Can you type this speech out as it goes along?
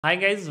Hi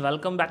guys,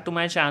 welcome back to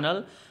my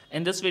channel.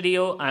 In this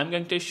video, I'm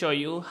going to show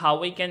you how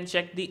we can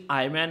check the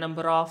IMEI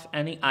number of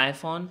any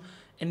iPhone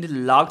in the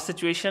locked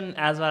situation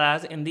as well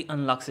as in the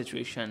unlocked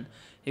situation.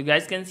 You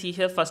guys can see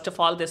here, first of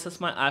all, this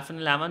is my iPhone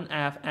 11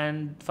 app,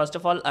 and first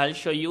of all, I'll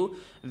show you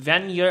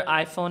when your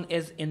iPhone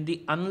is in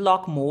the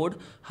unlock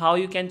mode, how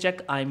you can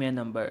check IMEI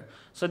number.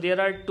 So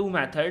there are two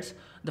methods.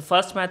 The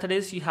first method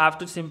is you have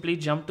to simply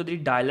jump to the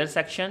dialer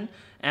section,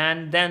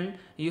 and then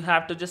you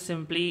have to just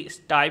simply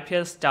type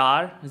here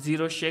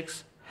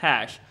 *06#,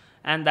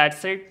 and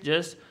that's it.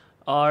 Just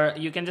or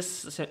you can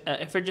just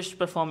if it just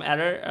perform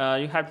error,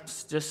 you have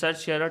to just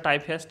search here or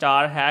type here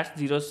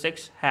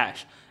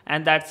 *#06#,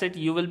 and that's it.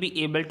 You will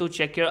be able to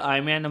check your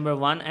IMEI number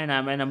 1 and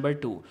IMEI number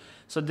 2.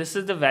 So this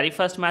is the very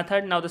first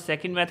method. Now the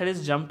second method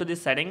is jump to the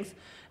settings,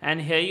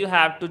 and here you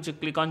have to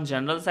click on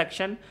general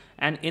section,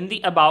 and in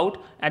the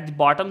about at the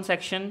bottom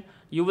section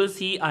you will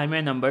see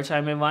IMEI numbers,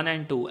 IMEI 1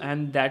 and 2,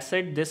 and that's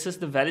it. This is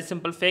the very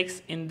simple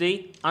fix in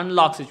the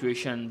unlock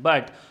situation.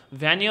 But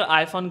when your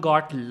iPhone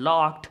got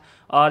locked,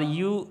 or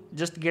you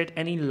just get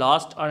any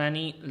lost or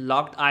any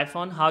locked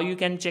iPhone, how you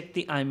can check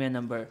the IMEI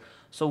number?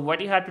 So what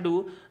you have to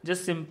do,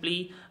 just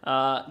simply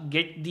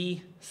get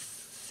the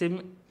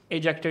SIM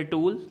ejector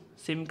tool,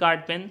 SIM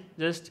card pin,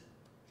 just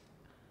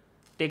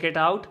take it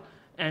out,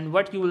 and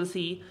what you will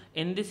see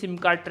in the SIM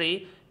card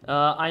tray,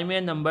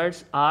 IMEI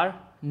numbers are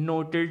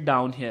noted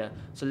down here.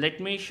 So let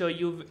me show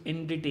you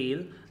in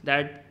detail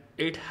that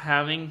it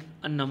having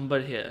a number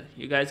here.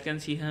 You guys can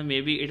see here,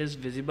 maybe it is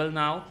visible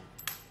now.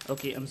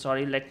 Okay, I'm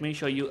sorry, let me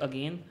show you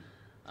again.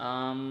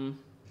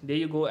 There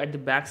you go, at the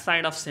back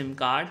side of SIM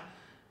card,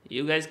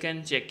 you guys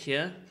can check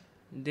here,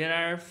 there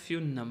are a few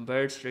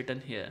numbers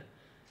written here.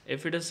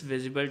 If it is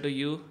visible to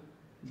you,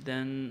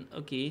 then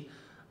okay.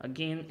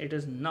 Again, it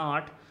is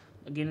not.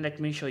 Again, let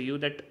me show you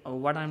that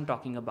what I'm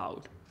talking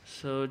about.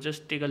 So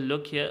just take a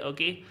look here.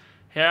 Okay,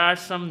 here are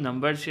some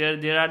numbers here.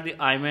 There are the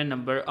IMEI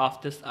number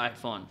of this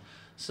iPhone.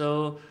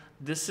 So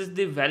this is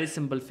the very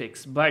simple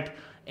fix. But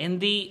in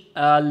the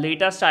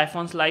latest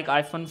iPhones like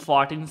iPhone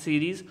 14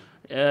 series,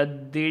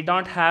 they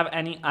don't have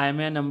any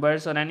IMEI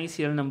numbers or any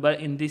serial number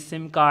in the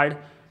SIM card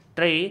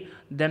tray.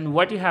 Then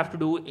what you have to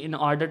do in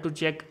order to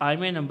check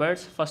IMEI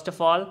numbers, first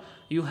of all,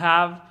 you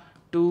have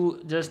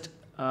to just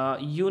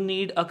you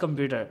need a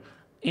computer.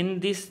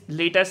 In this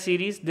latest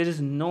series, there is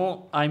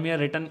no IMEI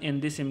written in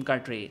the SIM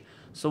card tray.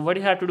 So what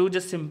you have to do,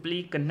 just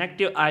simply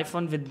connect your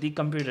iPhone with the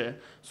computer.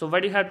 So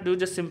what you have to do,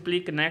 just simply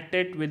connect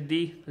it with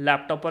the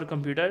laptop or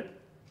computer.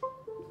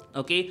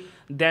 Okay,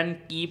 then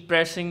keep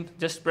pressing,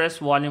 just press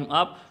volume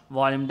up,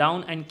 volume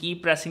down, and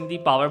keep pressing the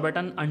power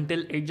button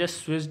until it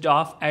just switched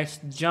off and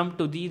jump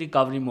to the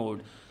recovery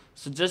mode.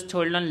 So just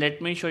hold on,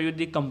 let me show you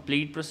the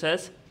complete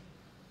process.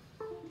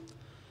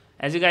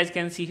 As you guys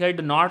can see here,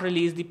 do not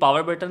release the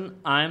power button.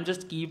 I am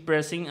just keep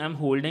pressing, I'm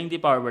holding the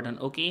power button.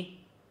 Okay,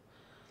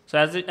 so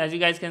as you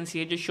guys can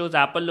see, it just shows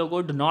Apple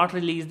logo. Do not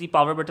release the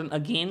power button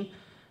again.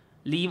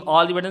 Leave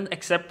all the buttons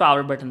except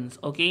power buttons.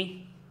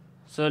 Okay,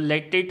 so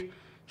let it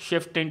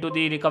shift into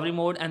the recovery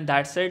mode, and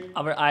that's it.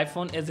 Our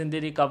iPhone is in the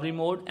recovery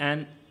mode,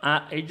 and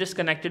it just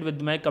connected with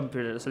my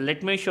computer. So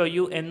let me show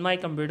you in my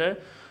computer.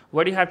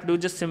 What you have to do,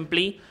 just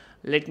simply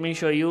let me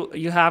show you.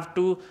 You have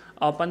to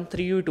open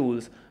 3U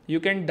tools. You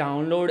can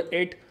download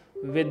it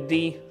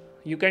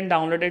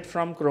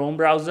from Chrome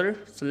browser.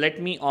 So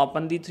let me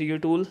open the 3U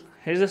tool.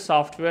 Here's a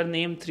software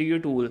named 3U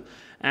tool,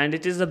 and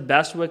it is the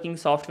best working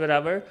software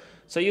ever.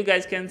 So you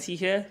guys can see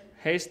here,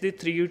 here's the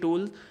 3U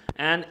tool,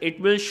 and it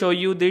will show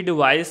you the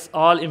device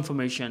all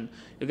information.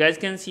 You guys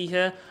can see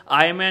here,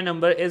 IMEI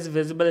number is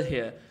visible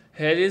here.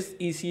 Here is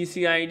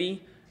ECC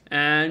ID,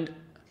 and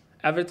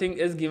everything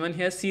is given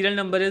here. Serial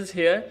number is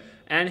here,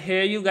 and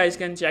here you guys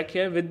can check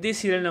here with the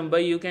serial number.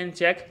 You can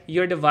check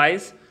your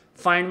device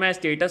find my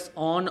status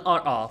on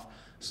or off.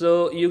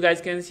 So you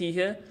guys can see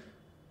here,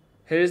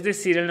 here is the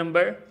serial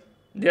number.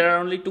 There are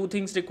only two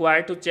things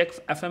required to check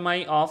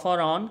FMI off or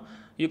on.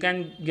 You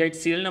can get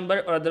serial number,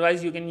 or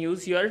otherwise you can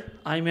use your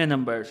IMEI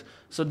numbers.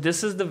 So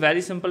this is the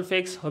very simple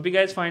fix. Hope you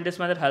guys find this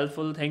method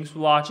helpful. Thanks for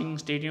watching.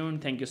 Stay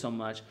tuned. Thank you so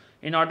much.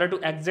 In order to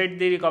exit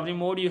the recovery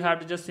mode, you have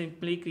to just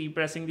simply keep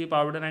pressing the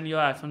power button, and your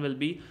iPhone will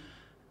be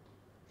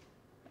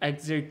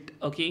exit.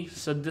 Okay,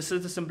 so this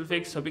is the simple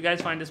fix. Hope you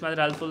guys find this method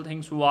helpful.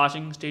 Thanks for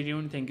watching. Stay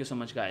tuned. Thank you so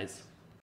much, guys.